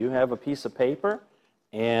You have a piece of paper,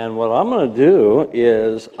 and what I'm going to do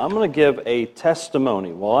is I'm going to give a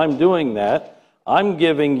testimony. While I'm doing that, I'm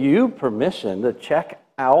giving you permission to check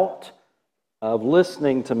out of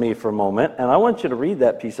listening to me for a moment, and I want you to read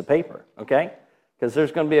that piece of paper, okay? Because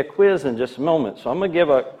there's going to be a quiz in just a moment. So I'm going to give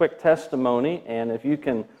a quick testimony, and if you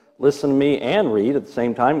can listen to me and read at the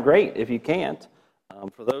same time, great. If you can't,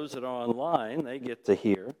 for those that are online, they get to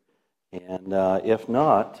hear. And if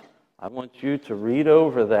not, I want you to read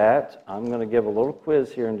over that. I'm going to give a little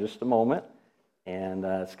quiz here in just a moment. And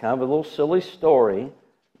it's kind of a little silly story,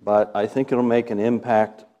 but I think it'll make an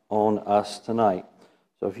impact on us tonight.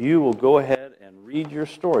 So if you will go ahead and read your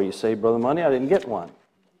story. You say, Brother Money, I didn't get one.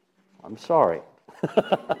 I'm sorry.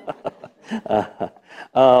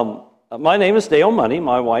 My name is Dale Money.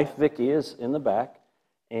 My wife, Vicki, is in the back.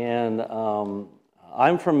 And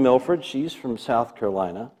I'm from Milford. She's from South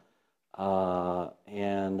Carolina.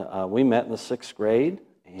 We met in the 6th grade,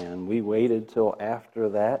 and we waited till after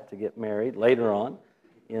that to get married later on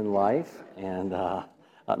in life, and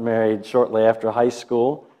got married shortly after high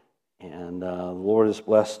school, and the Lord has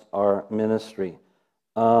blessed our ministry.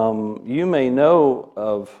 You may know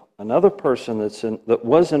of another person that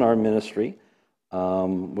was in our ministry,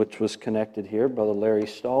 which was connected here, Brother Larry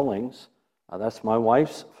Stallings. That's my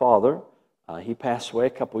wife's father. He passed away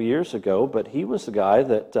a couple years ago, but he was the guy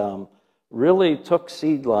that really took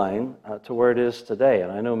Seedline to where it is today. And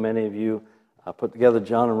I know many of you put together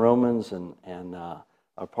John and Romans and are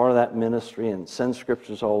part of that ministry and send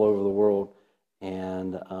scriptures all over the world.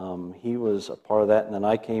 And he was a part of that. And then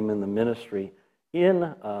I came in the ministry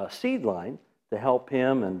in Seedline to help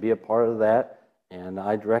him and be a part of that. And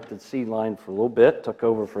I directed Seedline for a little bit, took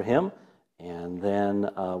over for him. And then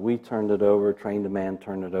we turned it over, Trained a Man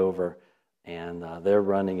turned it over. And they're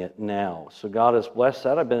running it now. So God has blessed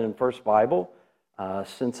that. I've been in First Bible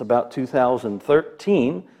since about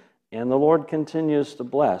 2013, and the Lord continues to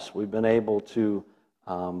bless. We've been able to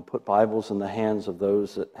put Bibles in the hands of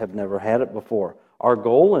those that have never had it before. Our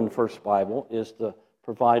goal in First Bible is to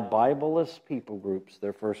provide Bibleless people groups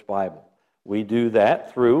their first Bible. We do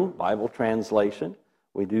that through Bible translation.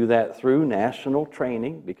 We do that through national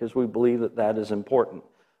training because we believe that that is important.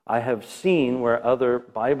 I have seen where other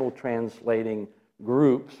Bible translating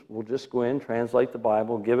groups will just go in, translate the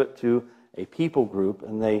Bible, give it to a people group,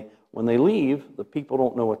 and when they leave, the people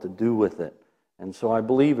don't know what to do with it. And so I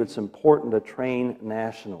believe it's important to train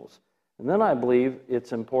nationals. And then I believe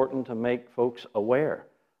it's important to make folks aware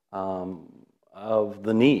of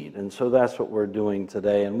the need. And so that's what we're doing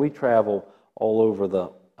today. And we travel all over the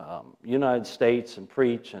United States and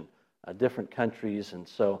preach in different countries. And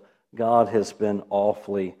so God has been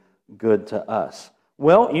awfully good to us.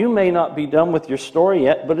 Well, you may not be done with your story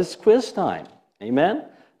yet, but it's quiz time. Amen?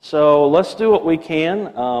 So let's do what we can.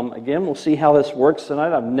 Again, we'll see how this works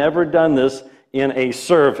tonight. I've never done this in a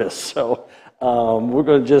service, so we're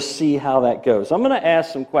going to just see how that goes. I'm going to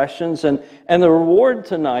ask some questions, and the reward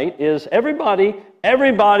tonight is everybody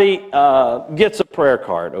gets a prayer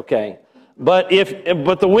card, okay? But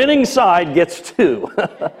the winning side gets 2.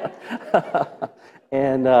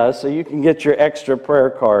 And so you can get your extra prayer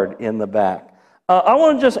card in the back. I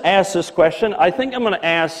want to just ask this question. I think I'm going to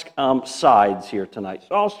ask sides here tonight.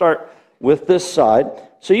 So I'll start with this side.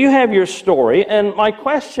 So you have your story, and my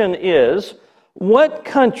question is, what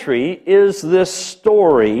country is this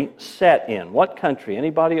story set in? What country?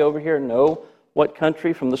 Anybody over here know what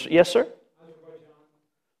country from this? Yes, sir?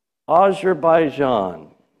 Azerbaijan.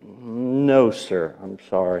 No, sir. I'm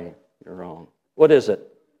sorry. You're wrong. What is it?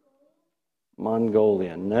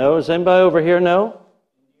 Mongolia. No. Does anybody over here know?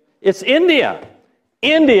 It's India.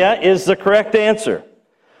 India is the correct answer.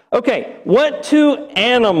 Okay, what 2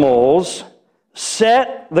 animals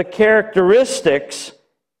set the characteristics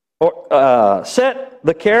or set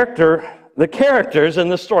the characters in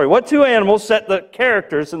the story? What 2 animals set the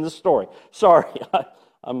characters in the story? Sorry,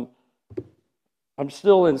 I'm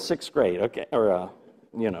still in 6th grade. Okay, or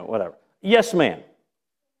whatever. Yes, ma'am.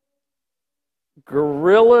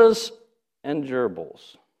 Gorillas and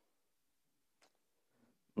gerbils.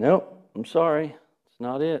 Nope, I'm sorry. It's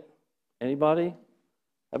not it. Anybody?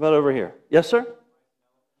 How about over here? Yes, sir?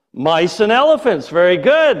 Mice and elephants. Very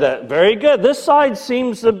good. Very good. This side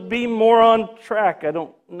seems to be more on track. I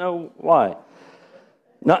don't know why.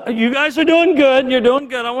 No, you guys are doing good. You're doing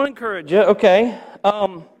good. I want to encourage you. Okay.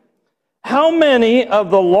 How many of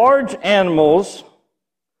the large animals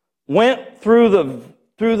went through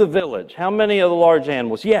the village? How many of the large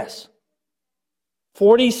animals? Yes.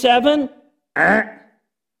 47?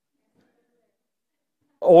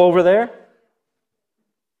 Oh, over there?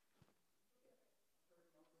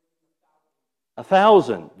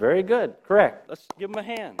 1,000. Very good. Correct. Let's give them a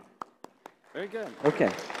hand. Very good. Okay.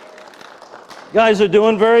 You guys are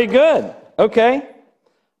doing very good. Okay.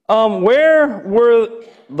 Where were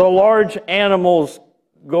the large animals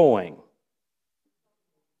going?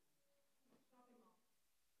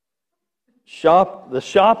 The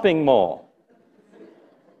shopping mall.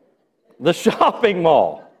 The shopping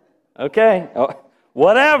mall. Okay. Oh,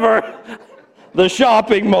 whatever. The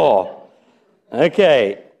shopping mall.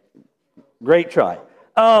 Okay. Great try.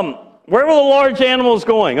 Where were the large animals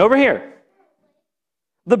going? Over here.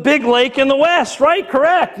 The big lake in the west, right?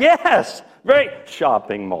 Correct. Yes. Very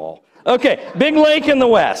shopping mall. Okay. Big lake in the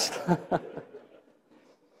west.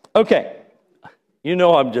 Okay. You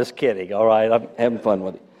know I'm just kidding, all right? I'm having fun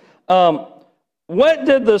with it. What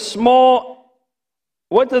did the small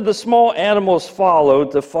animals follow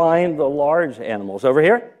to find the large animals? Over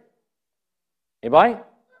here? Anybody?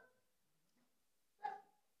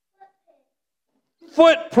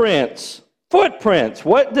 Footprints. Footprints.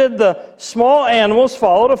 What did the small animals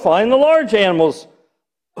follow to find the large animals?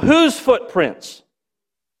 Whose footprints?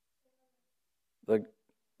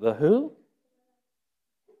 The who?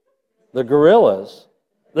 The gorillas.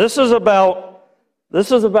 This is about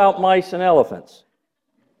mice and elephants.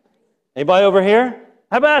 Anybody over here?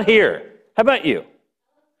 How about here? How about you?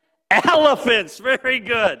 Elephants. Very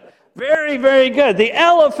good. Very, very good. The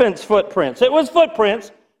elephant's footprints. It was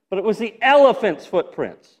footprints, but it was the elephant's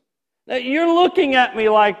footprints. Now, you're looking at me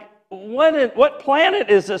like, what planet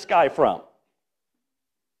is this guy from?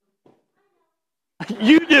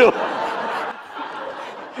 You do.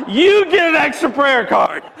 You get an extra prayer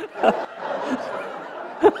card.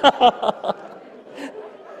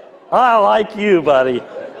 I like you, buddy.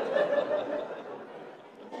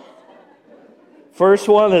 First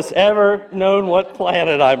one that's ever known what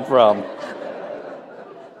planet I'm from.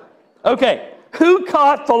 Okay, who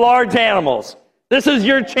caught the large animals? This is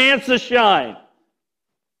your chance to shine.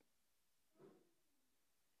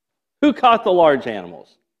 Who caught the large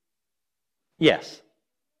animals? Yes.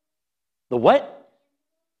 The what?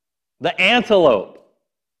 The antelope.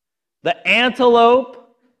 The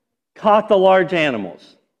antelope caught the large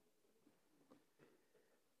animals.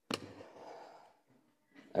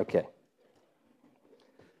 Okay.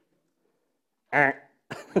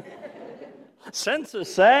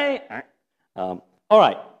 Census say. All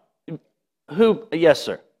right. Who? Yes,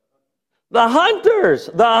 sir. The hunters.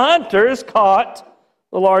 The hunters caught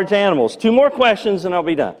the large animals. 2 more questions and I'll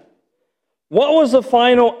be done. What was the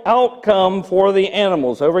final outcome for the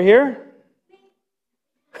animals? Over here?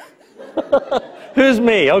 Who's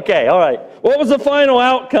me? Okay, all right. What was the final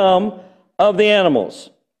outcome of the animals?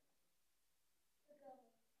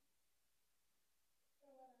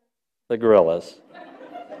 The gorillas.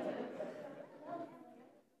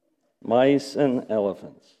 Mice and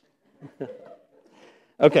elephants.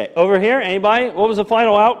 Okay, over here, anybody? What was the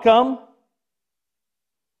final outcome?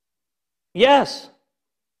 Yes.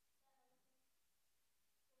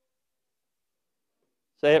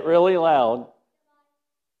 Say it really loud.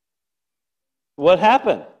 What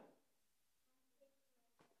happened?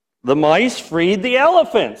 The mice freed the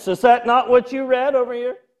elephants. Is that not what you read over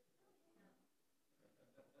here?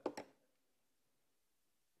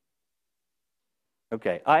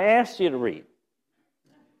 Okay, I asked you to read.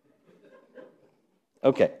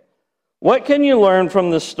 Okay, what can you learn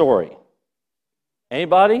from this story?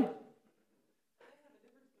 Anybody?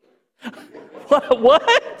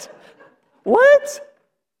 What? What?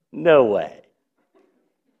 No way.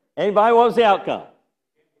 Anybody? What was the outcome?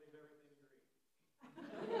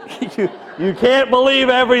 You can't believe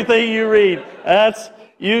everything you read.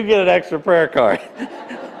 You get an extra prayer card.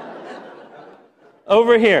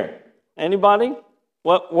 Over here. Anybody?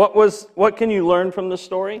 What can you learn from the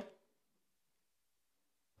story?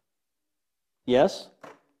 Yes?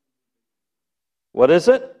 What is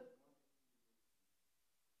it?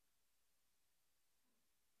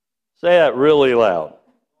 Say that really loud.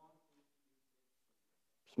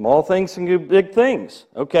 Small things can do big things.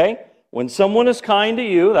 Okay? When someone is kind to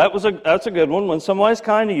you, that's a good one. When someone is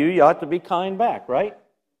kind to you, you ought to be kind back, right?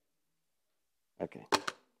 Okay.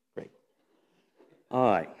 Great.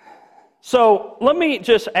 All right. So let me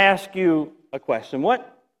just ask you a question.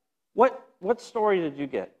 What story did you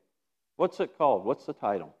get? What's it called? What's the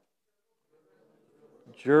title?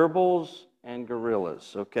 Gerbils and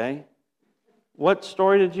Gorillas, okay? What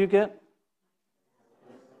story did you get?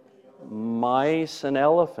 Mice and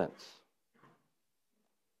elephants.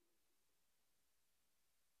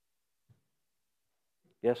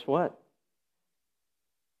 Guess what?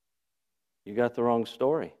 You got the wrong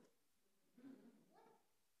story.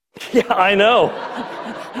 Yeah, I know.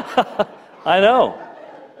 I know.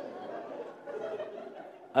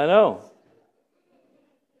 I know.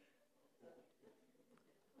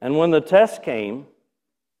 And when the test came,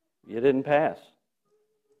 you didn't pass.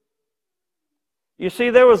 You see,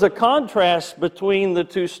 there was a contrast between the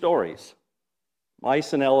two stories.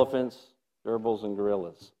 Mice and elephants, gerbils and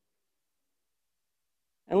gorillas.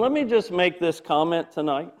 And let me just make this comment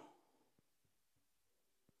tonight.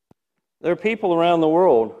 There are people around the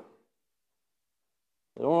world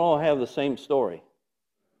that don't all have the same story.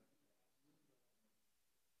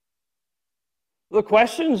 The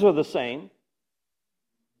questions are the same.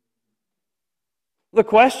 The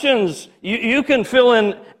questions, you can fill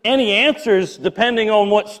in any answers depending on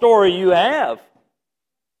what story you have.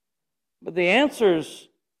 But the answers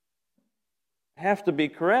have to be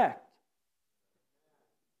correct.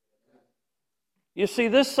 You see,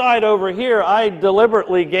 this side over here, I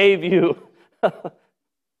deliberately gave you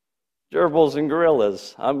gerbils and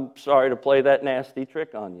gorillas. I'm sorry to play that nasty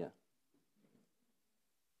trick on you.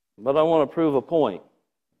 But I want to prove a point.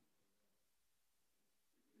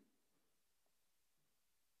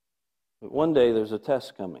 But one day there's a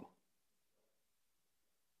test coming.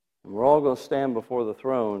 And we're all going to stand before the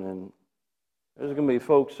throne, and there's going to be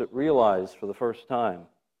folks that realize for the first time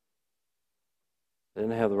they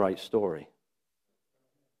didn't have the right story.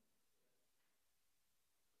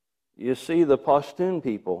 You see, the Pashtun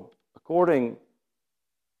people, according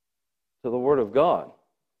to the Word of God,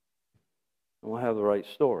 don't have the right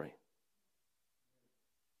story.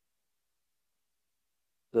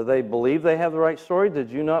 Do they believe they have the right story? Did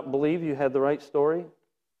you not believe you had the right story?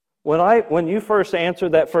 When you first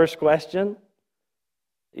answered that first question,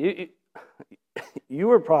 you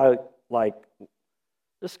were probably like,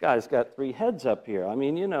 this guy's got 3 heads up here. I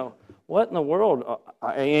mean, what in the world?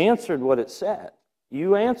 I answered what it said.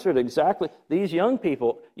 You answered exactly, these young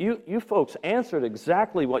people, you folks answered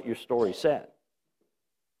exactly what your story said.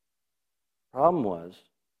 Problem was,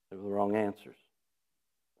 they were the wrong answers.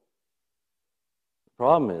 The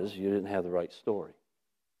problem is, you didn't have the right story.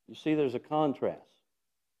 You see, there's a contrast.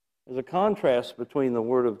 There's a contrast between the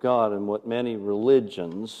Word of God and what many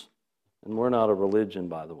religions, and we're not a religion,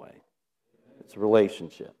 by the way. It's a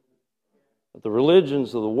relationship. But the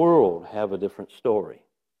religions of the world have a different story.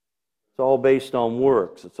 It's all based on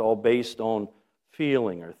works. It's all based on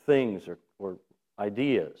feeling or things or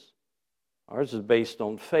ideas. Ours is based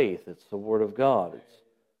on faith. It's the Word of God. It's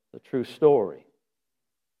the true story.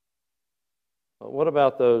 But what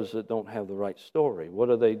about those that don't have the right story? What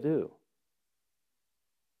do?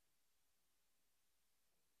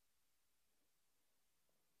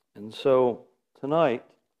 And so tonight,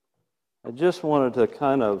 I just wanted to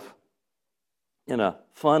kind of, in a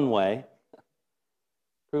fun way,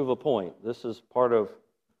 prove a point. This is part of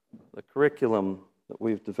the curriculum that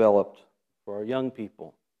we've developed for our young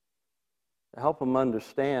people, to help them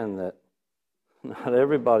understand that not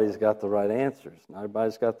everybody's got the right answers. Not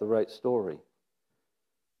everybody's got the right story.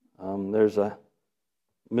 There's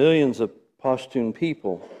millions of Pashtun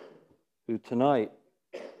people who tonight,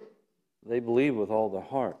 they believe with all their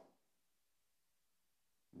heart.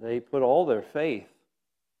 They put all their faith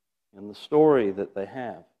in the story that they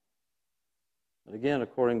have. But again,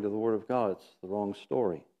 according to the Word of God, it's the wrong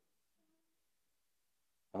story.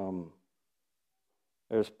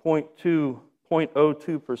 There's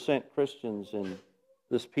 0.02% Christians in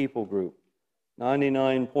this people group.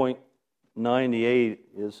 99.98%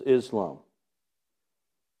 is Islam.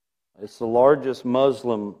 It's the largest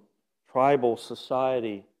Muslim tribal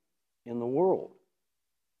society in the world,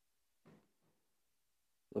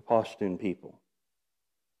 the Pashtun people.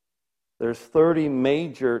 There's 30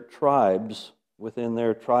 major tribes within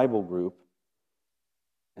their tribal group,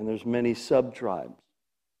 and there's many sub-tribes.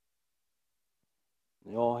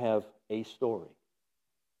 They all have a story.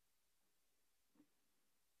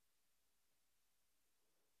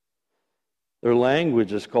 Their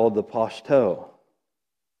language is called the Pashto,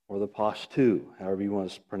 or the Pashtu, however you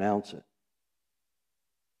want to pronounce it.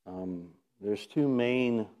 There's 2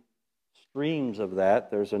 main streams of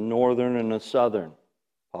that. There's a northern and a southern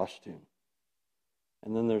Pashtun.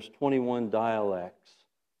 And then there's 21 dialects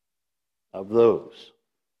of those.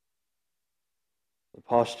 The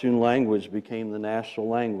Pashtun language became the national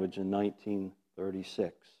language in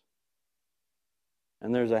 1936.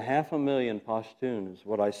 And there's 500,000 Pashtun, is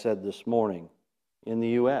what I said this morning, in the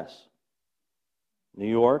U.S. New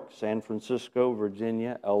York, San Francisco,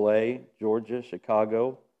 Virginia, L.A., Georgia,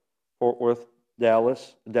 Chicago, Fort Worth,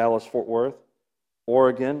 Dallas-Fort Worth,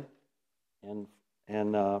 Oregon, and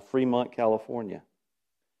Fremont, California.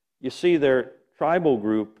 You see, their tribal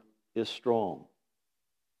group is strong.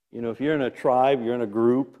 If you're in a tribe, you're in a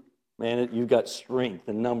group, man, you've got strength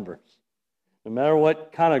in numbers. No matter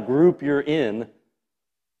what kind of group you're in,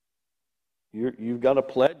 You've got to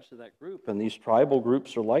pledge to that group, and these tribal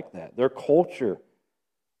groups are like that. Their culture,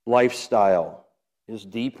 lifestyle is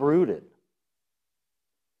deep-rooted.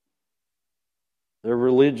 Their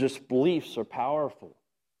religious beliefs are powerful.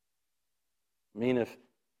 I mean, if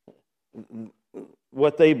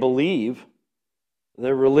what they believe,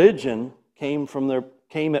 their religion came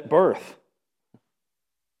at birth.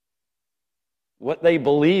 What they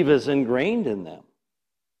believe is ingrained in them.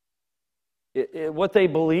 What they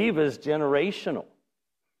believe is generational.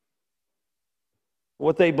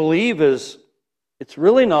 What they believe is, it's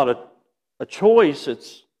really not a choice,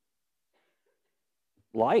 it's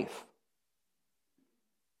life.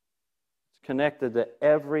 It's connected to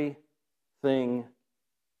everything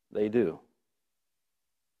they do.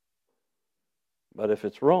 But if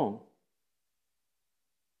it's wrong,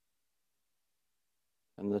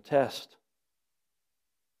 then the test,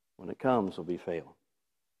 when it comes, will be fail.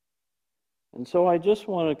 And so I just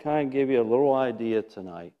want to kind of give you a little idea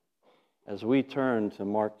tonight as we turn to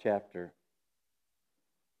Mark chapter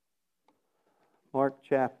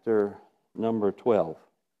number 12.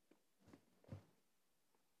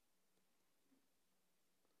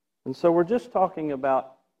 And so we're just talking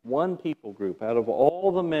about one people group out of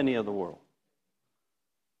all the many of the world.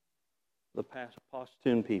 The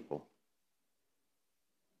Pashtun people.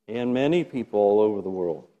 And many people all over the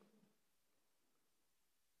world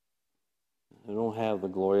who don't have the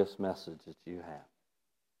glorious message that you have.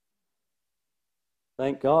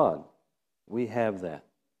 Thank God we have that.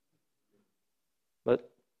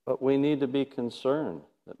 But we need to be concerned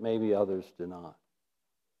that maybe others do not.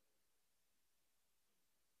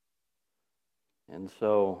 And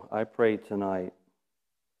so I pray tonight,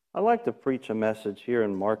 I'd like to preach a message here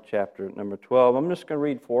in Mark chapter number 12. I'm just going to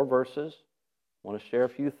read 4 verses. I want to share a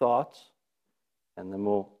few thoughts, and then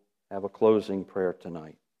we'll have a closing prayer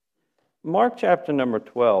tonight. Mark chapter number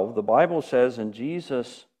 12, the Bible says, "And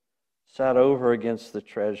Jesus sat over against the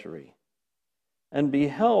treasury, and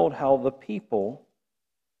beheld how the people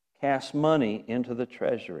cast money into the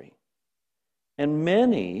treasury. And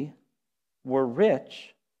many were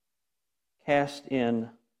rich, cast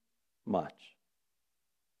in much.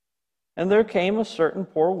 And there came a certain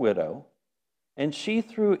poor widow, and she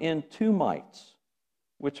threw in 2 mites,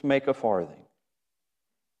 which make a farthing.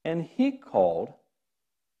 And he called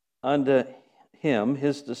unto him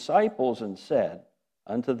his disciples, and said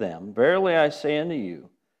unto them, Verily I say unto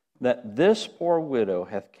you, that this poor widow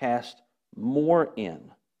hath cast more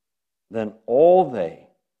in than all they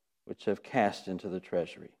which have cast into the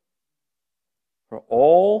treasury. For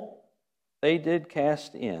all they did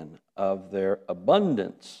cast in of their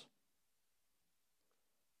abundance,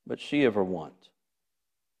 but she of her want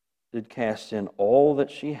did cast in all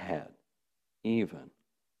that she had, even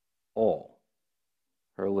all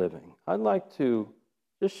her living." I'd like to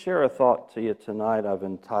just share a thought to you tonight I've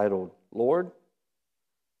entitled, Lord,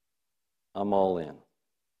 I'm all in.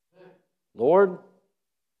 Lord,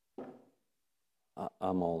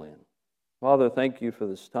 I'm all in. Father, thank you for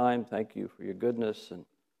this time. Thank you for your goodness. And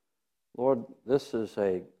Lord, this is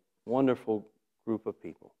a wonderful group of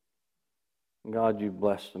people. And God, you've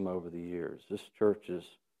blessed them over the years. This church has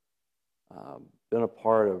been a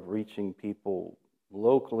part of reaching people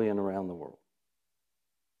locally and around the world.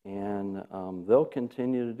 And they'll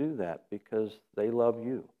continue to do that because they love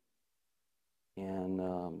you.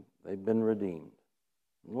 And they've been redeemed.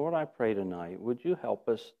 Lord, I pray tonight, would you help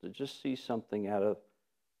us to just see something out of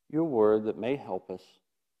your word that may help us.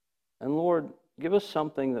 And Lord, give us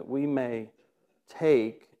something that we may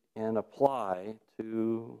take and apply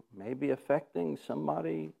to maybe affecting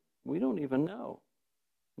somebody we don't even know,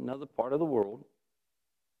 another part of the world.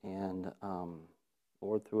 And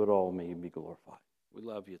Lord, through it all, may you be glorified. We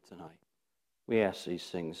love you tonight. We ask these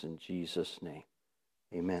things in Jesus' name.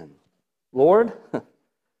 Amen. Lord,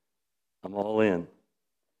 I'm all in.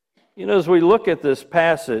 You know, as we look at this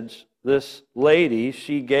passage, this lady,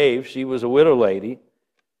 she was a widow lady,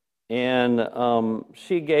 and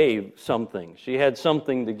she gave something. She had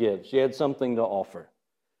something to give. She had something to offer.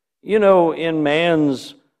 You know, in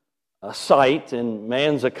man's sight, in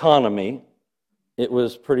man's economy, it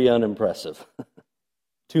was pretty unimpressive.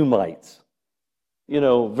 2 mites. You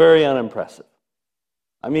know, very unimpressive.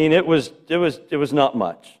 I mean, it was not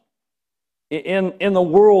much. In the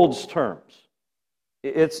world's terms,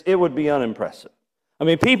 it would be unimpressive. I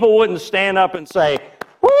mean, people wouldn't stand up and say,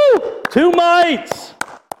 "Woo, 2 mites."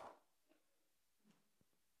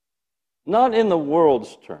 Not in the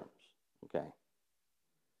world's terms, okay?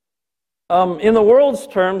 In the world's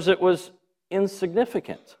terms, it was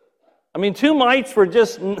insignificant. I mean, 2 mites were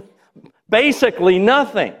just basically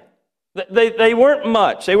nothing. They weren't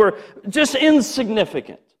much. They were just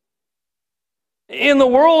insignificant. In the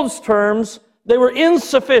world's terms, they were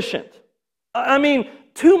insufficient. I mean,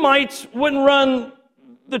 2 mites wouldn't run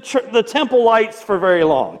the temple lights for very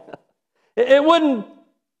long. It wouldn't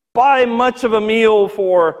buy much of a meal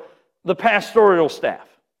for the pastoral staff.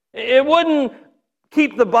 It wouldn't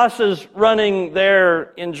keep the buses running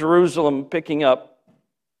there in Jerusalem picking up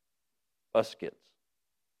bus kids.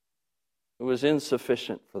 It was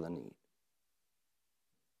insufficient for the need.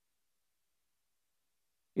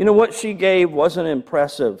 You know, what she gave wasn't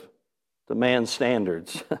impressive to man's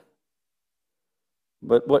standards.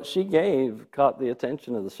 But what she gave caught the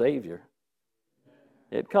attention of the Savior.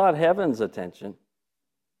 It caught heaven's attention.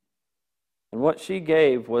 And what she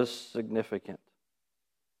gave was significant.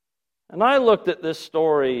 And I looked at this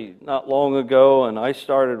story not long ago, and I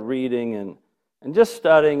started reading and just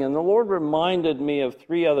studying, and the Lord reminded me of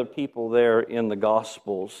 3 other people there in the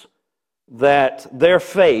Gospels that their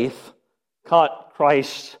faith caught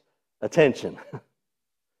Christ's attention.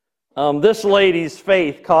 This lady's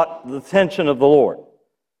faith caught the attention of the Lord.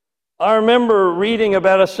 I remember reading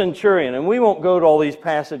about a centurion, and we won't go to all these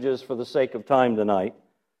passages for the sake of time tonight,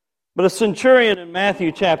 but a centurion in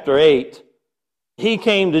Matthew chapter 8, he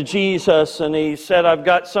came to Jesus and he said, I've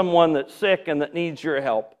got someone that's sick and that needs your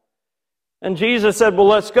help. And Jesus said, well,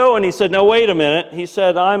 let's go. And he said, no, wait a minute. He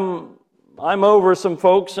said, I'm over some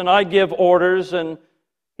folks and I give orders. And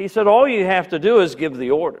he said, all you have to do is give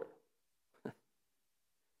the order.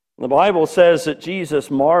 The Bible says that Jesus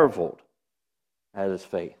marveled at his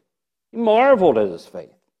faith. He marveled at his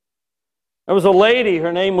faith. There was a lady,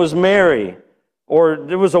 her name was Mary, or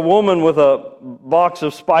there was a woman with a box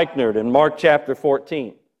of spikenard in Mark chapter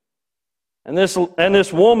 14. And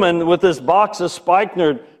this woman with this box of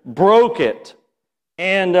spikenard broke it.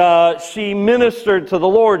 And she ministered to the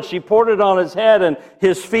Lord. She poured it on his head and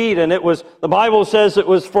his feet. And it was, the Bible says it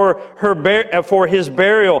was for his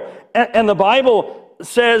burial. And the Bible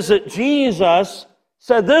says that Jesus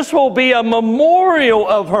said this will be a memorial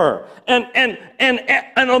of her. And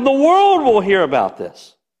the world will hear about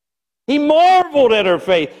this. He marveled at her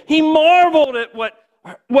faith. He marveled at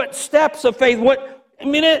what steps of faith.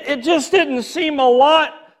 It just didn't seem a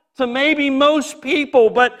lot to maybe most people,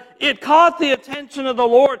 but it caught the attention of the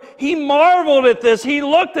Lord. He marveled at this. He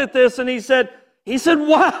looked at this and he said,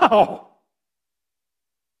 wow.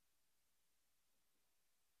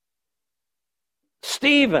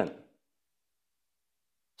 Stephen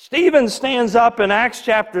stands up in Acts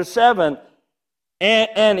chapter 7,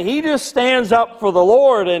 and he just stands up for the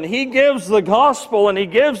Lord, and he gives the gospel, and he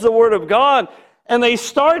gives the word of God, and they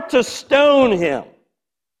start to stone him.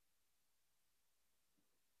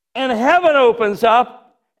 And heaven opens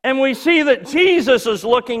up, and we see that Jesus is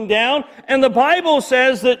looking down, and the Bible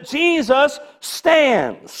says that Jesus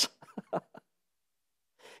stands.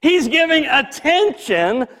 He's giving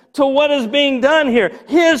attention to what is being done here.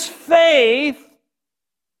 His faith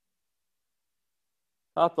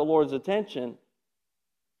caught the Lord's attention,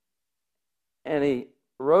 and he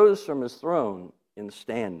rose from his throne in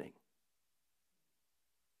standing.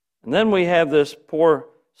 And then we have this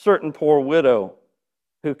certain poor widow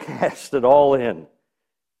who cast it all in.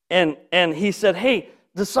 And he said, hey,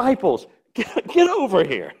 disciples, get over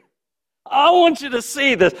here. I want you to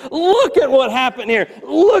see this. Look at what happened here.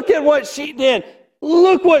 Look at what she did.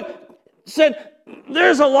 Look what said.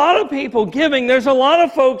 There's a lot of people giving. There's a lot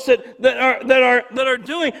of folks that are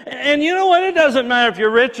doing. And you know what? It doesn't matter if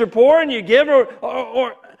you're rich or poor and you give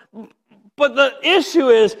or but the issue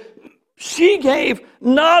is she gave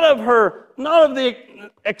not of the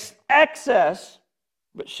excess,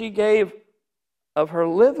 but she gave of her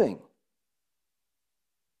living.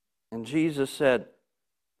 And Jesus said,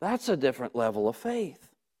 that's a different level of faith.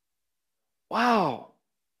 Wow.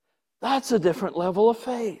 That's a different level of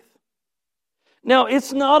faith. Now,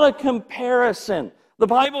 it's not a comparison. The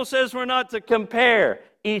Bible says we're not to compare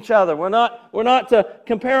each other. We're not to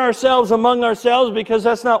compare ourselves among ourselves because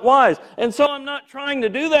that's not wise. And so I'm not trying to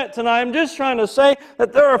do that tonight. I'm just trying to say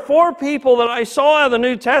that there are 4 people that I saw out of the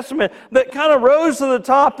New Testament that kind of rose to the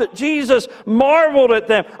top, that Jesus marveled at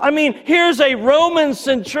them. I mean, here's a Roman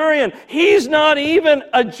centurion. He's not even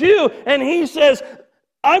a Jew. And he says,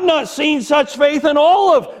 I've not seen such faith in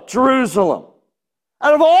all of Jerusalem.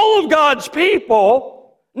 Out of all of God's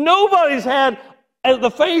people, nobody's had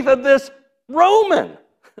the faith of this Roman.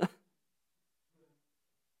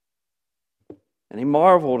 And he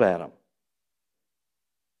marveled at him.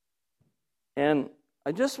 And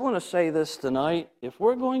I just want to say this tonight. If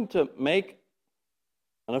we're going to make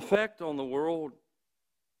an effect on the world,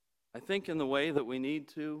 I think in the way that we need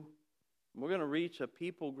to, we're going to reach a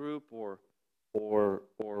people group or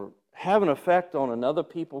have an effect on another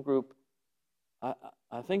people group,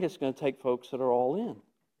 I think it's going to take folks that are all in.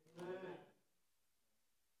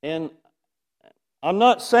 And I'm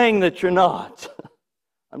not saying that you're not.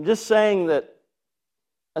 I'm just saying that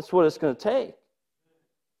that's what it's going to take.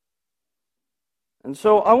 And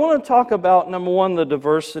so I want to talk about, number one, the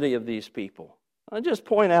diversity of these people. I just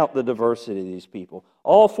point out the diversity of these people.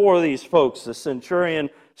 All four of these folks, the centurion,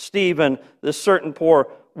 Stephen, this certain poor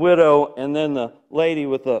widow, and then the lady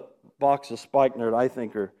with the box of spikenard,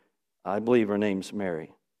 I believe her name's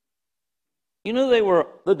Mary. You know,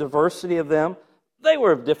 the diversity of them, they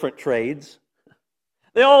were of different trades.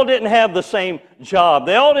 They all didn't have the same job.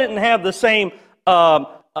 They all didn't have the same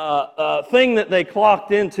thing that they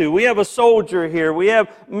clocked into. We have a soldier here. We have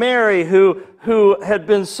Mary who had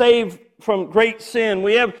been saved from great sin.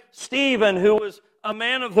 We have Stephen who was a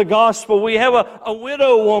man of the gospel. We have a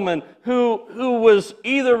widow woman who was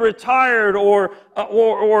either retired or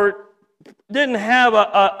didn't have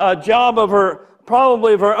a job of her,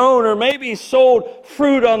 probably of her own, or maybe sold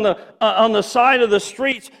fruit on the side of the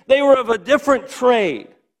streets. They were of a different trade.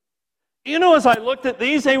 You know, as I looked at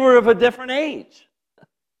these, they were of a different age.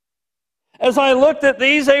 As I looked at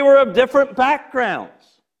these, they were of different backgrounds.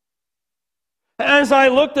 As I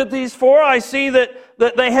looked at these four, I see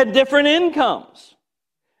that they had different incomes.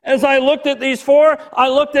 As I looked at these four, I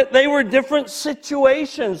looked at they were different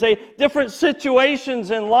situations. Different situations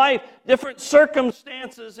in life, different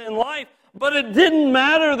circumstances in life. But it didn't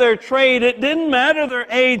matter their trade. It didn't matter their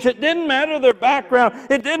age. It didn't matter their background.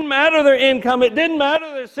 It didn't matter their income. It didn't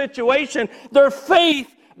matter their situation. Their faith,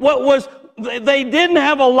 they didn't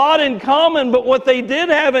have a lot in common, but what they did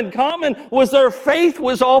have in common was their faith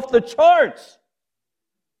was off the charts.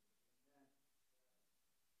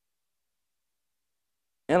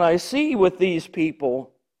 And I see with these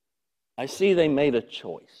people, they made a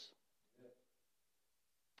choice.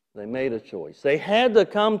 They made a choice. They had to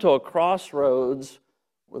come to a crossroads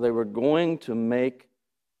where they were going to make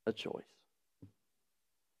a choice.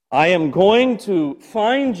 I am going to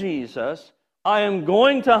find Jesus. I am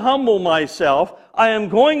going to humble myself. I am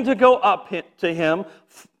going to go up to Him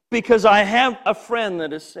because I have a friend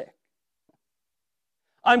that is sick.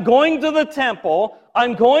 I'm going to the temple.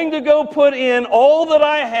 I'm going to go put in all that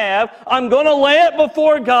I have. I'm going to lay it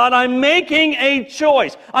before God. I'm making a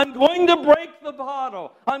choice. I'm going to break the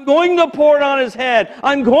bottle. I'm going to pour it on His head.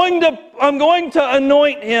 I'm going to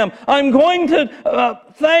anoint Him. I'm going to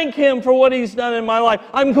thank Him for what He's done in my life.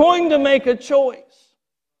 I'm going to make a choice.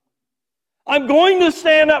 I'm going to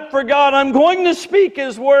stand up for God. I'm going to speak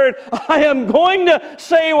His word. I am going to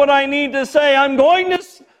say what I need to say. I'm going to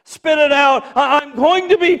spit it out. I'm going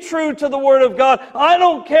to be true to the Word of God. I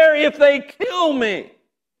don't care if they kill me.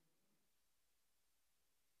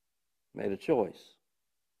 Made a choice.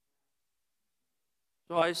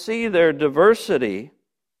 So I see their diversity,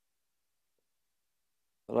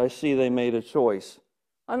 but I see they made a choice.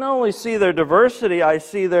 I not only see their diversity, I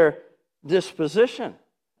see their disposition.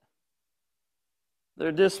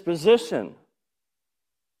 Their disposition.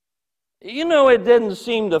 You know, it didn't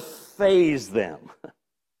seem to faze them.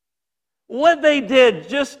 What they did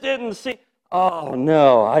just didn't seem, oh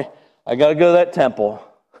no, I got to go to that temple.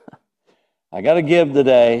 I got to give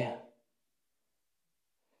today.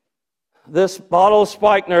 This bottle of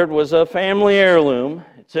spikenard was a family heirloom.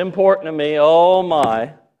 It's important to me. Oh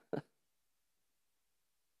my.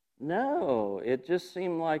 No, it just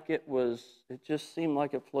seemed like it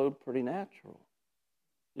flowed pretty natural.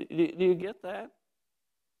 Do you get that?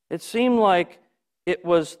 It seemed like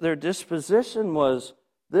their disposition was,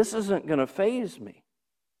 this isn't going to faze me.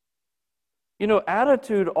 You know,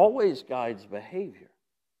 attitude always guides behavior.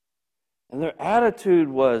 And their attitude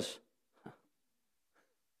was,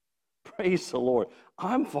 praise the Lord,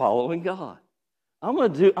 I'm following God. I'm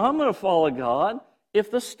going to follow God if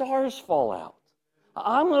the stars fall out.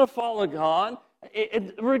 I'm going to follow God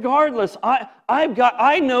regardless.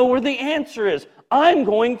 I know where the answer is. I'm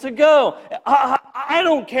going to go. I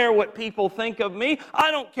don't care what people think of me.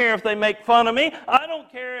 I don't care if they make fun of me. I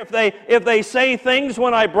don't care if they say things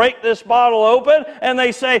when I break this bottle open and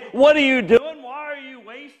they say, "What are you doing? Why are you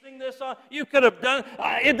wasting this on? You could have done."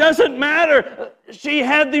 It doesn't matter. She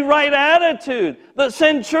had the right attitude. The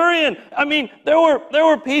centurion. I mean, there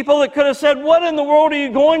were people that could have said, "What in the world are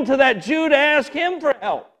you going to that Jew to ask him for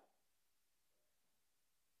help?"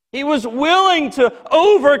 He was willing to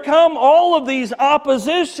overcome all of these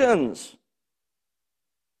oppositions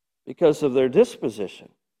because of their disposition,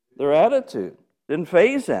 their attitude. Didn't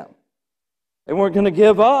faze them. They weren't going to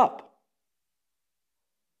give up.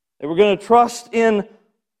 They were going to trust in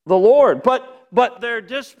the Lord. But their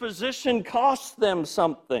disposition cost them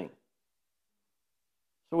something.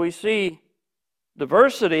 So we see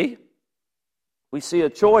diversity, We see a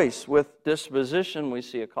choice. With disposition, we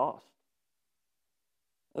see a cost.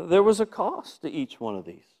 There was a cost to each one of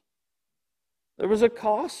these. There was a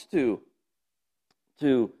cost to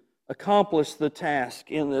accomplish the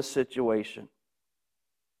task in this situation.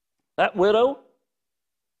 That widow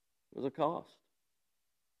was a cost.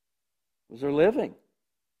 It was her living.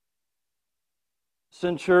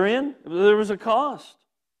 Centurion, there was a cost.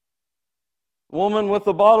 Woman with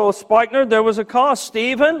the bottle of spikenard, there was a cost.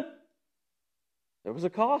 Stephen, there was a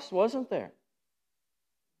cost, wasn't there?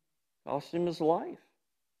 Cost him his life.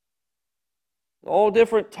 All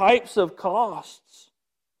different types of costs.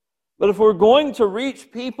 But if we're going to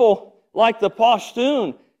reach people like the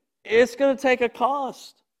Pashtun, it's going to take a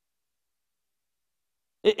cost.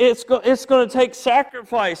 It's going to take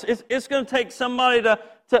sacrifice. It's going to take somebody to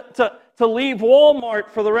leave Walmart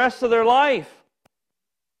for the rest of their life.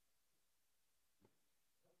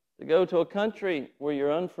 To go to a country where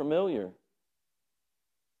you're unfamiliar,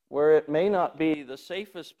 where it may not be the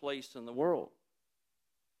safest place in the world,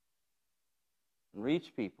 and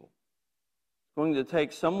reach people. It's going to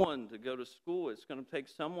take someone to go to school. It's going to take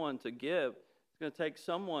someone to give. It's going to take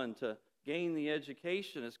someone to gain the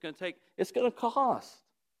education. It's going to cost.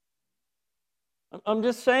 I'm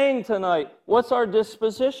just saying tonight, what's our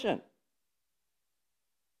disposition?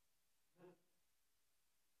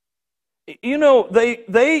 You know,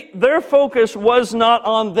 their focus was not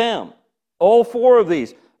on them. All four of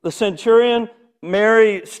these, the centurion,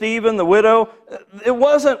 Mary, Stephen, the widow, it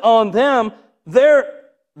wasn't on them.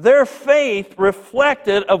 Their faith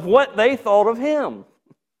reflected of what they thought of him.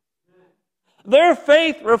 Their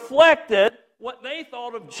faith reflected what they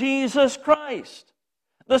thought of Jesus Christ.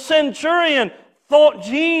 The centurion thought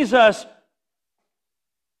Jesus,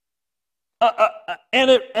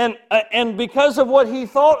 and because of what he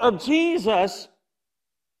thought of Jesus,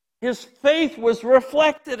 his faith was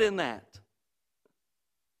reflected in that.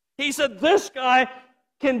 He said, "This guy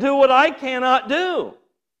can do what I cannot do.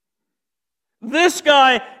 This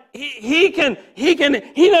guy, he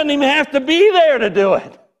doesn't even have to be there to do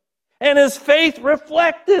it." And his faith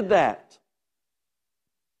reflected that.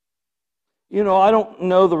 You know, I don't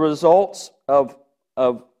know the results of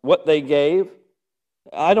what they gave.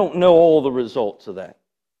 I don't know all the results of that.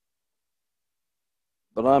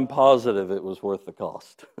 But I'm positive it was worth the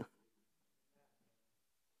cost.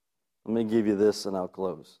 Let me give you this and I'll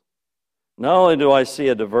close. Not only do I see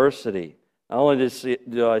a diversity, not only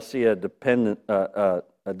do I see a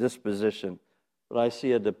disposition, but I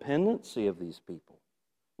see a dependency of these people.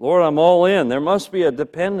 Lord, I'm all in. There must be a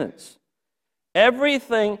dependence.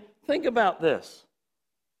 Everything, think about this.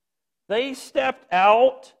 They stepped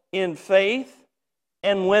out in faith,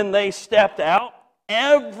 and when they stepped out,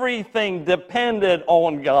 everything depended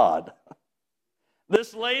on God.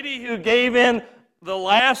 This lady who gave in the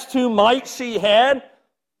last 2 mites she had,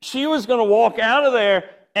 she was going to walk out of there,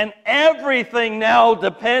 and everything now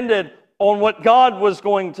depended on what God was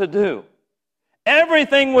going to do.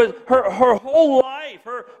 Everything was her whole life,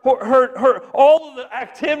 her all of the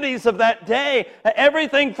activities of that day,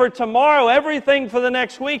 everything for tomorrow, everything for the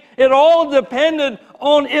next week. It all depended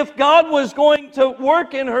on if God was going to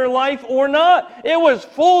work in her life or not. It was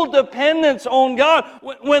full dependence on God.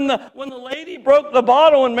 When the lady broke the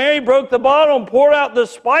bottle and Mary broke the bottle and poured out the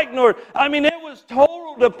spikenard, I mean, it was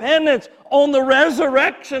total dependence on the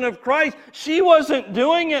resurrection of Christ. She wasn't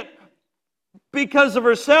doing it because of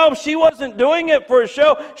herself. She wasn't doing it for a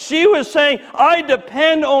show. She was saying, I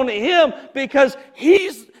depend on Him because He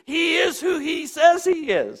is who He says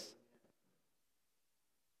He is.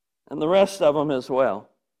 And the rest of them as well.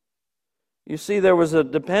 You see, there was a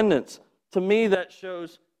dependence. To me, that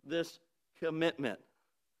shows this commitment.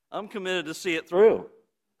 I'm committed to see it through.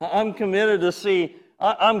 I'm committed to see,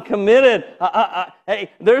 I'm committed.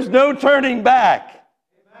 Hey, there's no turning back.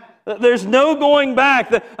 There's no going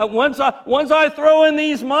back. Once I throw in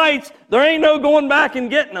these mites, there ain't no going back and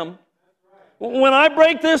getting them. When I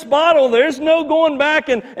break this bottle, there's no going back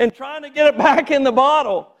and trying to get it back in the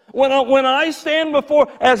bottle. When I stand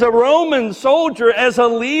before, as a Roman soldier, as a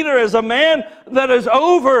leader, as a man that is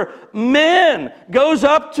over men, goes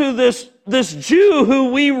up to this Jew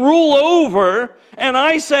who we rule over, and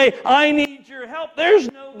I say, I need your help,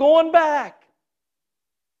 there's no going back.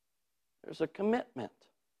 There's a commitment.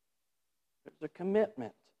 There's a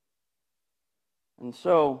commitment. And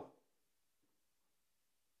so,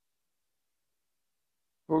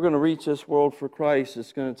 if we're going to reach this world for Christ,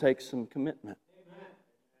 it's going to take some commitment.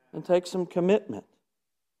 And take some commitment.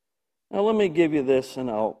 Now let me give you this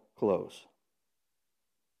and I'll close.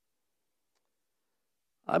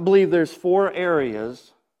 I believe there's 4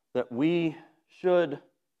 areas that we should,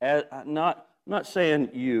 not not saying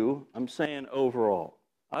you, I'm saying overall.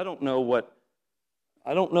 I don't know what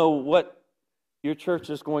your church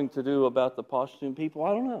is going to do about the Pashtun people. I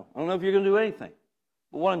don't know. I don't know if you're going to do anything.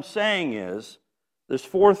 But what I'm saying is, there's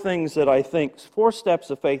four things that I think, four steps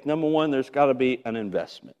of faith. Number one, there's got to be an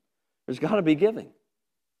investment. There's got to be giving.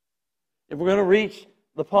 If we're going to reach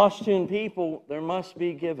the Pashtun people, there must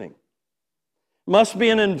be giving. Must be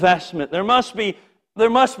an investment. There must be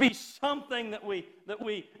something that we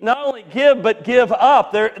not only give, but give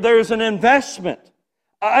up. There's an investment.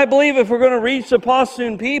 I believe if we're going to reach the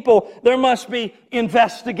Pashtun people, there must be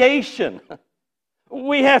investigation.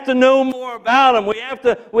 We have to know more about them. We have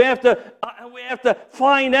to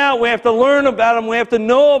find out. We have to learn about them. We have to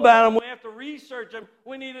know about them. We have to research them.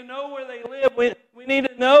 We need to know where they live. We need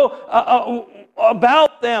to know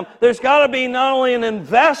about them. There's got to be not only an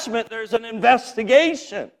investment, there's an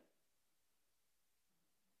investigation.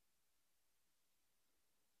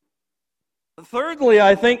 Thirdly,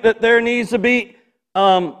 I think that there needs to be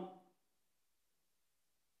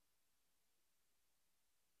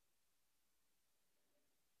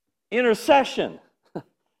intercession.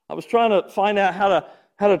 I was trying to find out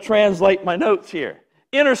how to translate my notes here.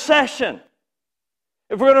 Intercession.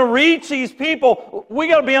 If we're going to reach these people, we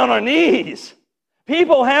got to be on our knees.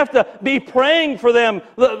 People have to be praying for them.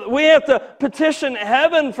 We have to petition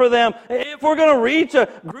heaven for them. If we're going to reach a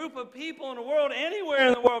group of people in the world, anywhere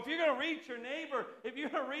in the world, if you're going to reach your neighbor, if you're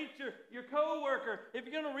going to reach your co-worker, if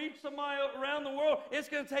you're going to reach somebody around the world, it's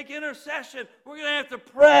going to take intercession. We're going to have to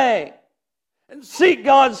pray and seek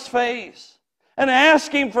God's face and ask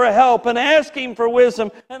Him for help and ask Him for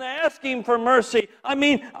wisdom and ask Him for mercy. I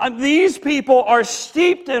mean, these people are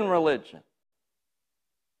steeped in religion.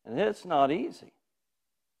 And it's not easy.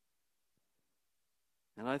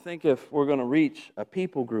 And I think if we're going to reach a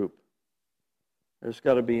people group, there's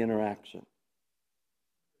got to be interaction.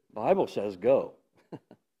 The Bible says go.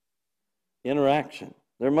 Interaction.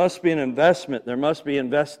 There must be an investment. There must be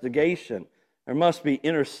investigation. There must be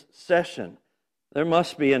intercession. There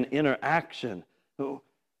must be an interaction.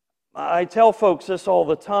 I tell folks this all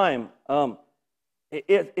the time.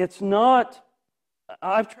 It's not...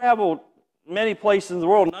 I've traveled many places in the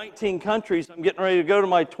world, 19 countries. I'm getting ready to go to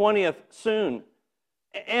my 20th soon.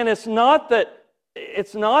 And it's not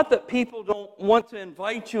that people don't want to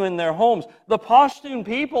invite you in their homes. The Pashtun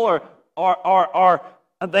people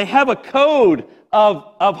they have a code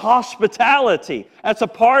of hospitality. That's a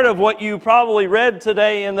part of what you probably read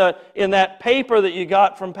today in that paper that you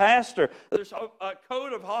got from Pastor. There's a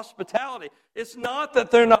code of hospitality. It's not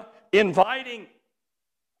that they're not inviting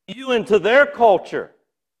you into their culture.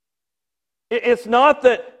 It's not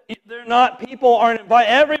that people aren't invited.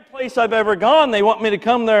 Every place I've ever gone, they want me to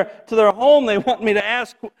come there to their home. They want me to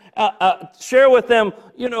ask, share with them,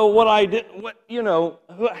 what I did,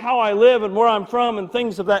 how I live and where I'm from and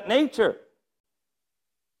things of that nature.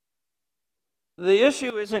 The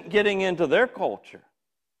issue isn't getting into their culture.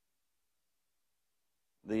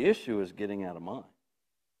 The issue is getting out of mine.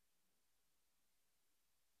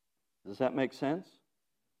 Does that make sense?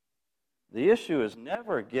 The issue is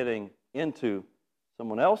never getting into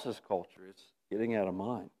someone else's culture. It's getting out of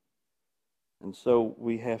mine. And so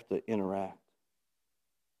we have to interact.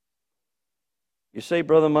 You say,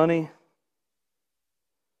 Brother Money,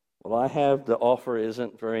 what I have to offer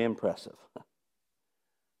isn't very impressive.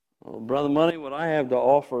 Well, Brother Money, what I have to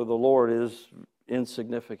offer the Lord is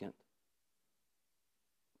insignificant.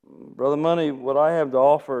 Brother Money, what I have to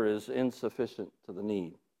offer is insufficient to the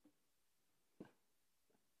need.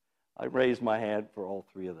 I raise my hand for all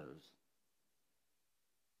three of those.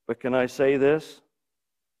 But can I say this?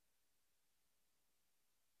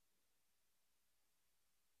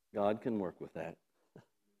 God can work with that.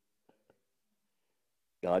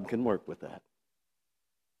 God can work with that.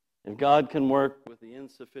 If God can work with the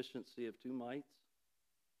insufficiency of two mites,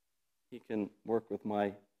 He can work with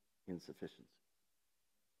my insufficiency.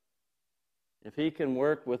 If He can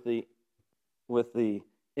work with the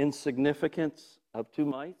insignificance of two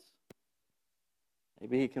mites,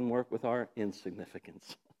 maybe He can work with our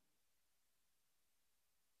insignificance.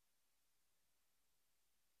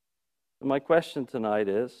 And my question tonight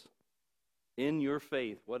is, in your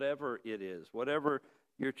faith, whatever it is, whatever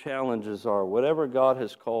your challenges are, whatever God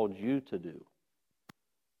has called you to do,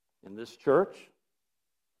 in this church,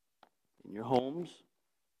 in your homes,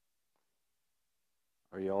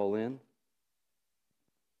 are you all in?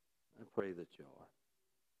 I pray that you are.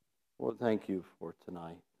 Lord, thank you for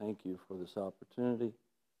tonight. Thank you for this opportunity.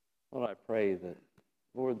 Lord, I pray that,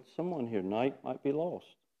 Lord, someone here tonight might be lost.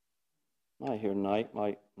 Might here tonight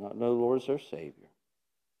might not know the Lord as their Savior.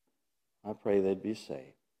 I pray they'd be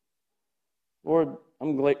saved. Lord,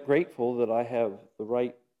 I'm grateful that I have the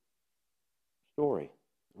right story,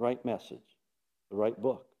 the right message, the right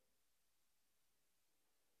book.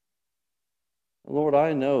 Lord,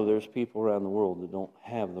 I know there's people around the world that don't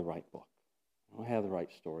have the right book, don't have the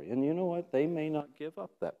right story. And you know what? They may not give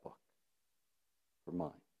up that book for mine.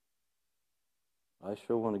 I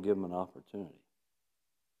sure want to give them an opportunity.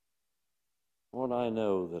 Lord, I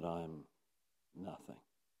know that I'm nothing.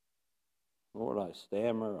 Lord, I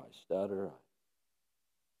stammer, I stutter,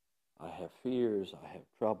 I have fears, I have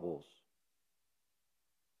troubles.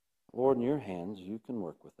 Lord, in your hands, you can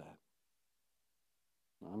work with that.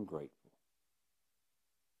 I'm grateful.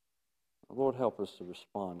 Lord, help us to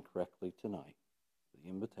respond correctly tonight to the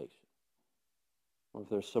invitation. Or if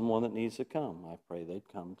there's someone that needs to come, I pray they'd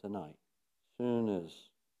come tonight. As soon as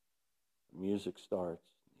the music starts,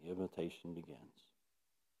 the invitation begins,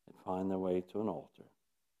 and find their way to an altar.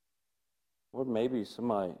 Lord, maybe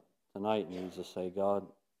somebody tonight needs to say, God,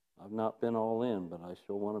 I've not been all in, but I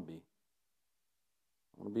sure want to be.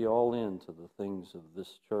 I want to be all in to the things of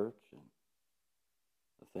this church and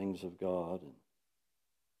the things of God and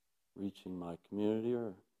reaching my community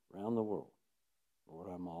or around the world. Lord,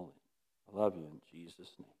 I'm all in. I love you in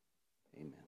Jesus' name. Amen.